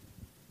asked.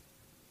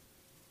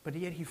 But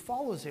yet he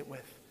follows it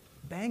with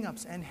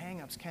bang-ups and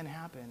hang-ups can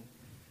happen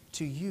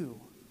to you,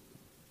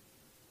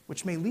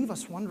 which may leave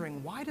us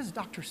wondering, why does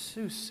Dr.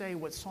 Seuss say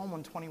what Psalm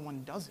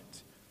 121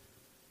 doesn't?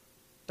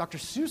 Dr.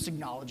 Seuss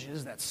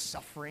acknowledges that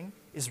suffering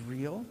is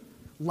real.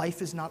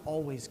 Life is not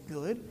always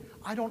good.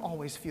 I don't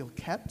always feel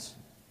kept.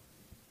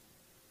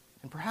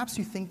 And perhaps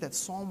you think that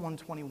Psalm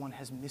 121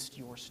 has missed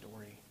your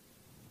story,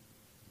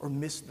 or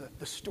missed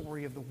the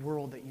story of the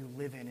world that you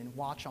live in and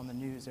watch on the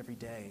news every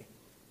day.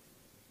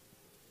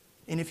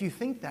 And if you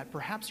think that,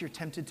 perhaps you're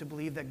tempted to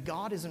believe that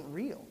God isn't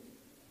real,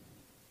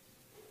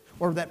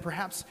 or that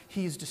perhaps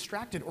he's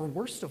distracted, or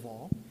worst of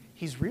all,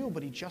 he's real,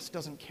 but he just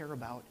doesn't care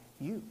about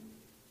you.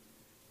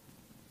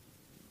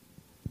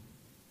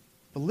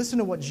 But listen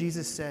to what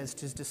Jesus says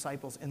to his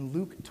disciples in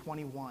Luke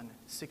 21,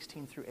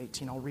 16 through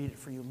 18. I'll read it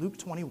for you. Luke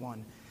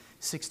 21,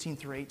 16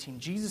 through 18.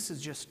 Jesus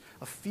is just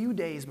a few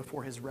days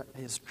before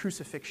his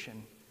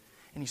crucifixion,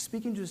 and he's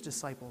speaking to his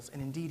disciples,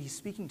 and indeed he's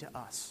speaking to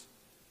us.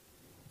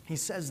 He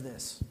says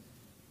this: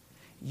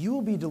 "You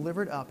will be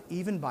delivered up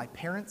even by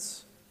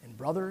parents and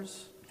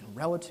brothers and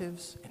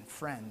relatives and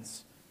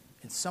friends,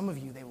 and some of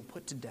you they will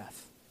put to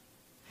death.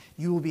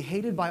 You will be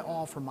hated by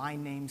all for my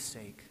name's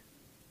sake."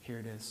 Here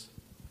it is.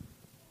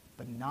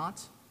 "But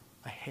not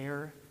a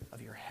hair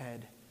of your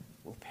head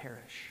will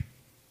perish."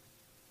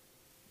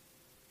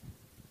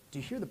 Do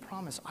you hear the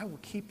promise? I will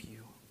keep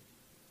you.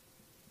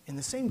 In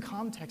the same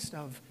context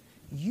of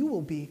you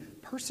will be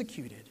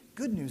persecuted.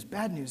 Good news,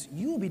 bad news.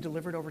 You will be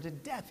delivered over to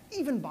death,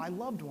 even by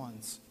loved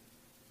ones.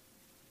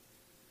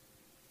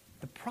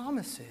 The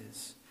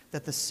promises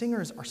that the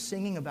singers are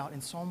singing about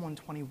in Psalm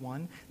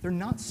 121, they're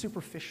not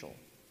superficial.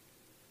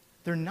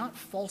 They're not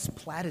false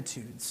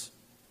platitudes.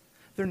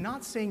 They're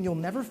not saying you'll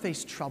never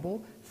face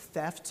trouble,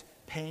 theft,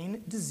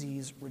 pain,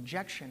 disease,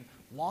 rejection,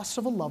 loss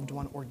of a loved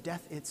one, or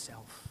death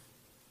itself.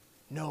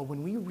 No,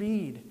 when we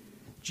read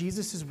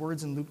Jesus'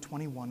 words in Luke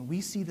 21, we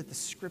see that the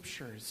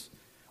scriptures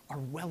are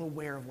well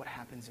aware of what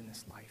happens in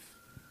this life.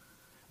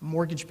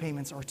 Mortgage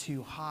payments are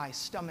too high,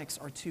 stomachs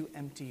are too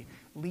empty,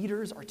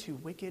 leaders are too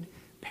wicked,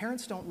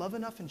 parents don't love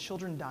enough, and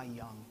children die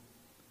young.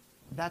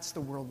 That's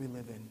the world we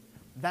live in.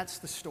 That's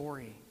the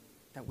story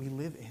that we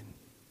live in.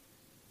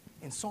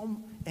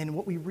 And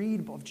what we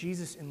read of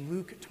Jesus in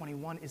Luke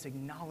 21 is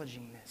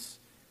acknowledging this.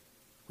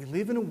 We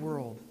live in a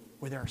world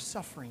where there are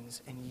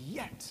sufferings, and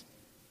yet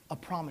a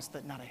promise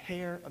that not a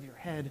hair of your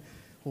head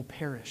will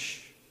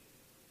perish.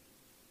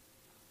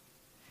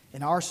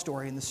 In our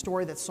story, in the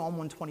story that Psalm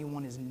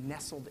 121 is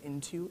nestled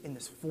into in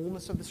this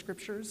fullness of the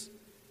scriptures,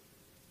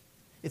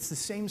 it's the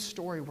same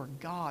story where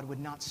God would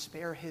not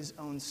spare his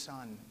own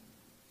son,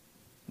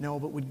 no,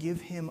 but would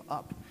give him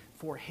up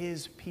for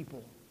his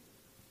people,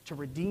 to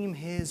redeem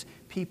his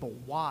people.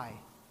 Why?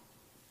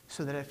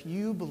 So that if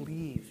you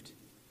believe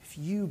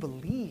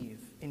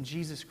in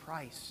Jesus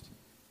Christ,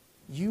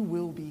 you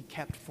will be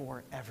kept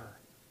forever.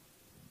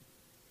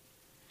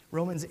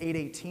 Romans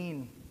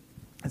 8:18,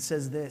 it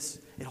says this.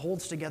 It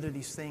holds together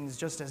these things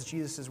just as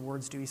Jesus'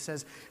 words do. He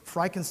says,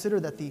 "For I consider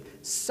that the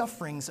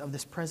sufferings of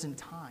this present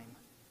time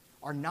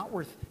are not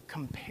worth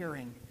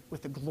comparing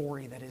with the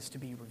glory that is to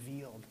be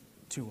revealed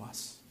to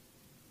us."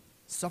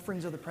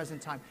 Sufferings of the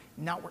present time,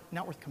 not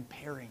worth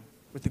comparing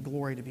with the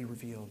glory to be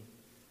revealed.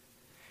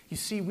 You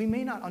see, we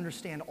may not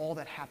understand all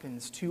that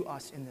happens to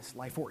us in this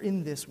life or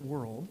in this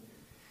world,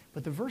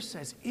 but the verse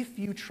says, if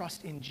you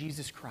trust in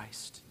Jesus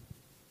Christ,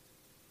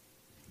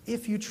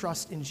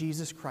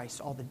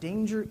 all the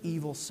danger,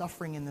 evil,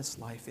 suffering in this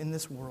life, in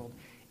this world,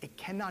 it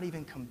cannot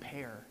even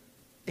compare.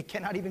 It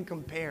cannot even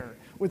compare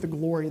with the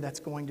glory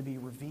that's going to be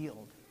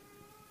revealed.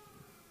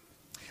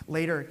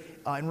 Later,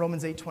 in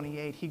Romans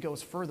 8:28, he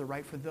goes further,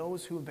 right? For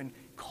those who have been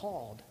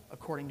called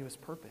according to his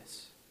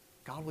purpose,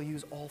 God will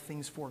use all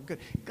things for good.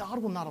 God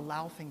will not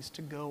allow things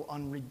to go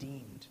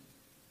unredeemed.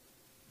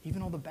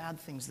 Even all the bad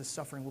things, the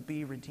suffering will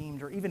be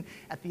redeemed. Or even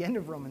at the end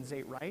of Romans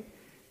 8, right?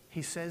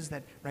 He says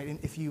that, right,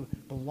 if you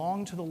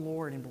belong to the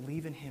Lord and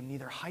believe in him,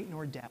 neither height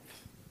nor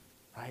depth,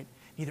 right?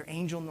 Neither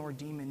angel nor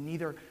demon,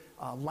 neither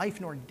life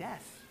nor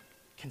death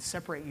can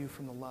separate you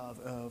from the love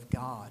of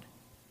God,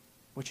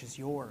 which is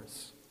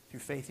yours through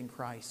faith in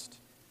Christ.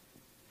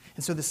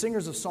 And so the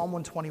singers of Psalm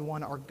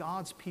 121 are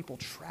God's people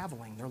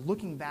traveling. They're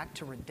looking back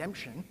to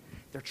redemption.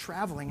 They're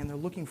traveling and they're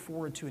looking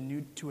forward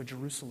to a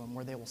Jerusalem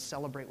where they will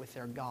celebrate with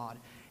their God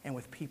and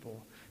with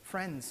people.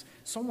 Friends,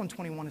 Psalm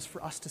 121 is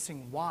for us to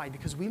sing. Why?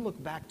 Because we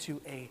look back to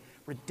a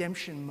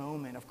redemption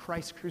moment of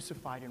Christ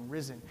crucified and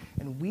risen,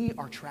 and we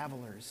are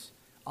travelers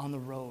on the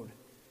road.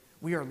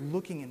 We are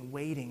looking and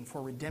waiting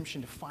for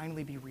redemption to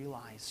finally be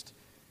realized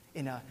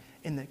in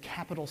the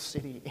capital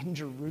city, in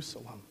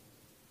Jerusalem,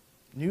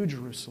 New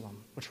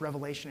Jerusalem, which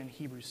Revelation in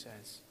Hebrews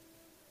says.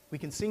 We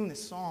can sing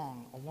this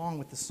song along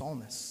with the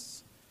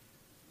psalmists.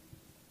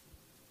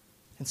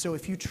 And so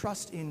if you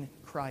trust in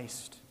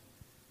Christ,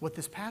 what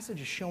this passage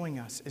is showing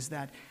us is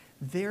that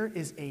there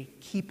is a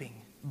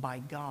keeping by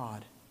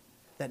God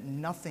that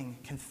nothing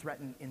can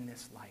threaten in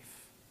this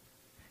life.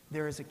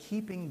 There is a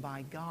keeping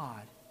by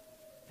God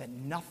that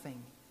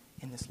nothing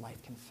in this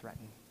life can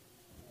threaten.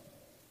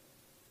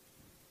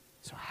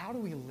 So how do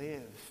we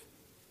live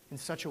in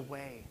such a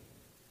way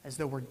as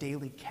though we're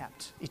daily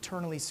kept,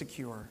 eternally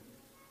secure?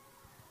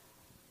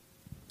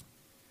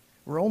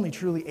 We're only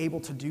truly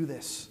able to do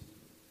this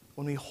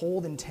when we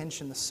hold in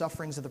tension the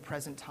sufferings of the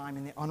present time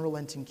and the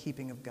unrelenting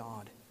keeping of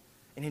God.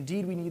 And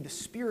indeed, we need the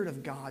Spirit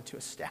of God to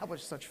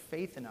establish such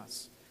faith in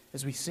us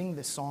as we sing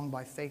this song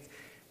by faith.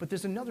 But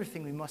there's another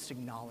thing we must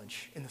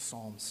acknowledge in the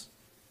Psalms.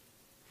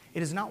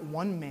 It is not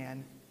one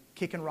man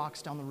kicking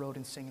rocks down the road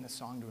and singing a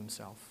song to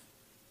himself.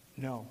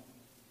 No.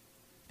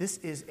 This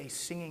is a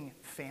singing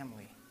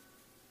family.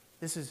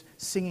 This is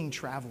singing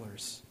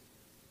travelers.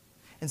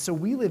 And so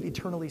we live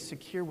eternally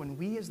secure when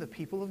we, as the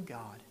people of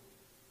God,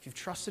 if you've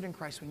trusted in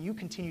Christ, when you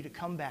continue to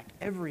come back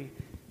every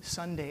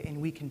Sunday and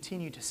we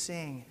continue to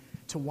sing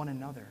to one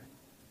another,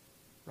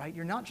 right?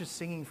 You're not just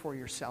singing for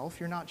yourself.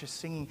 You're not just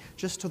singing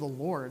just to the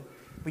Lord,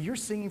 but you're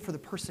singing for the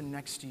person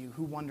next to you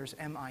who wonders,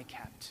 am I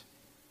kept?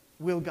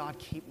 Will God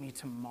keep me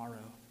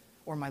tomorrow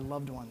or my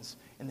loved ones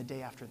in the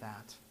day after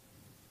that?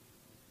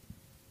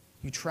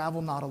 You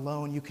travel not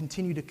alone. You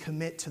continue to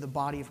commit to the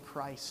body of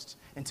Christ,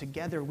 and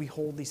together we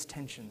hold these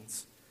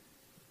tensions.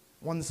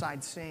 One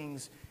side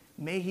sings,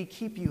 may he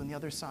keep you, and the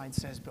other side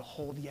says,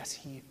 behold, yes,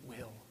 he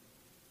will.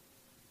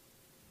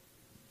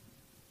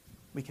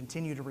 We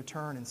continue to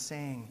return and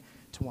sing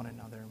to one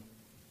another.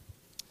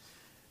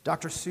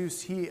 Dr.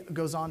 Seuss, he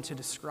goes on to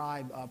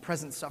describe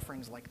present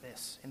sufferings like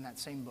this in that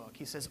same book.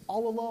 He says,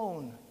 all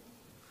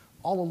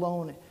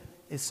alone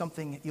is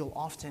something you'll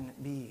often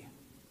be.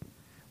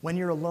 When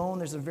you're alone,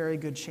 there's a very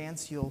good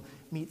chance you'll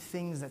meet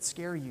things that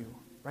scare you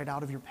right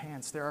out of your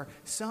pants. There are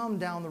some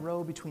down the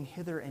road between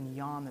hither and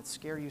yon that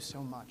scare you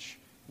so much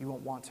you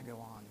won't want to go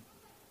on.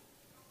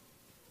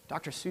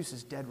 Dr. Seuss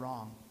is dead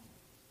wrong.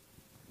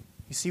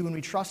 You see, when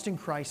we trust in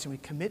Christ and we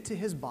commit to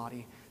his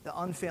body, the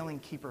unfailing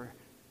keeper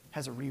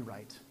has a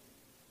rewrite.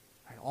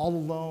 Right? All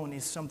alone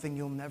is something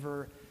you'll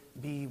never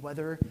be,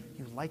 whether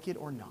you like it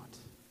or not.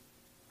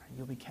 Right?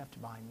 You'll be kept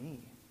by me.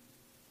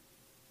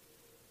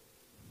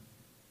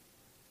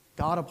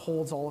 God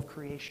upholds all of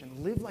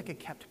creation. Live like a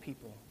kept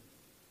people.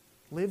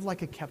 Live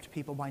like a kept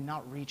people by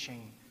not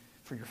reaching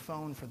for your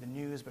phone, for the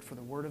news, but for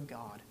the Word of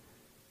God.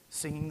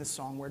 Singing the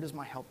song, where does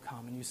my help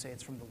come? And you say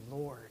it's from the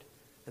Lord,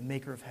 the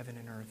maker of heaven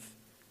and earth.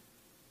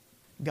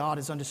 God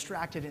is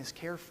undistracted in his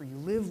care for you.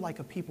 Live like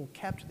a people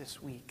kept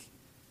this week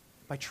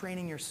by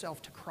training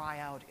yourself to cry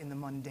out in the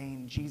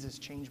mundane, Jesus,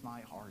 change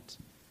my heart.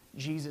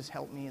 Jesus,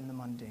 help me in the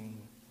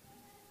mundane.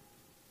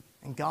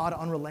 And God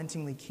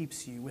unrelentingly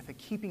keeps you with a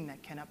keeping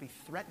that cannot be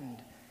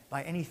threatened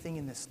by anything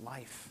in this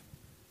life,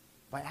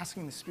 by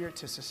asking the Spirit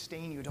to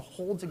sustain you, to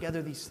hold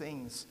together these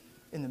things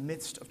in the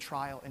midst of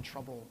trial and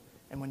trouble,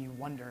 and when you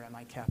wonder, am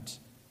I kept?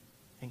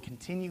 And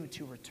continue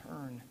to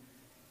return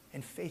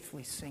and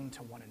faithfully sing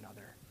to one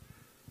another.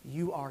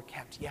 You are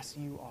kept. Yes,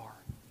 you are,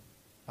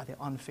 by the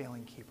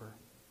unfailing keeper.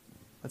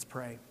 Let's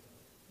pray.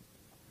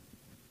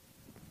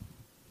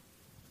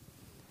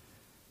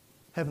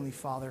 Heavenly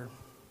Father,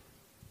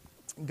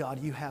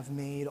 God, you have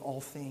made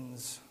all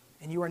things,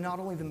 and you are not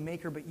only the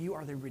maker, but you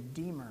are the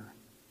redeemer.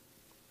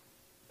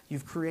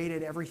 You've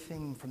created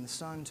everything from the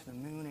sun to the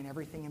moon and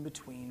everything in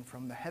between,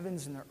 from the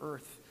heavens and the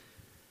earth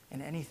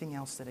and anything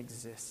else that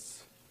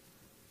exists.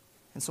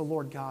 And so,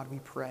 Lord God, we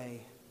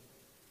pray,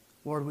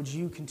 Lord, would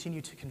you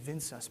continue to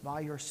convince us by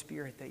your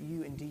Spirit that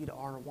you indeed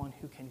are one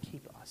who can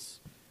keep us,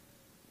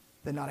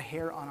 that not a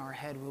hair on our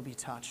head will be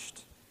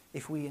touched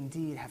if we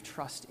indeed have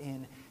trust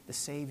in the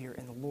Savior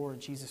and the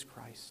Lord Jesus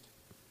Christ.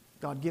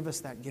 God, give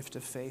us that gift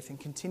of faith and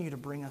continue to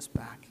bring us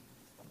back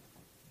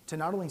to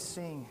not only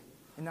sing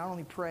and not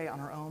only pray on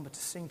our own, but to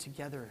sing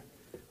together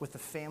with the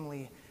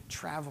family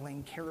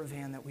traveling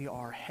caravan that we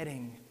are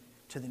heading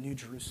to the New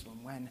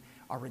Jerusalem when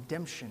our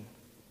redemption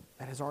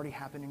that has already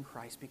happened in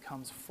Christ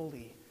becomes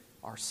fully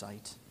our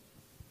sight.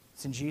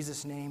 It's in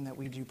Jesus' name that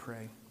we do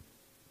pray.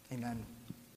 Amen.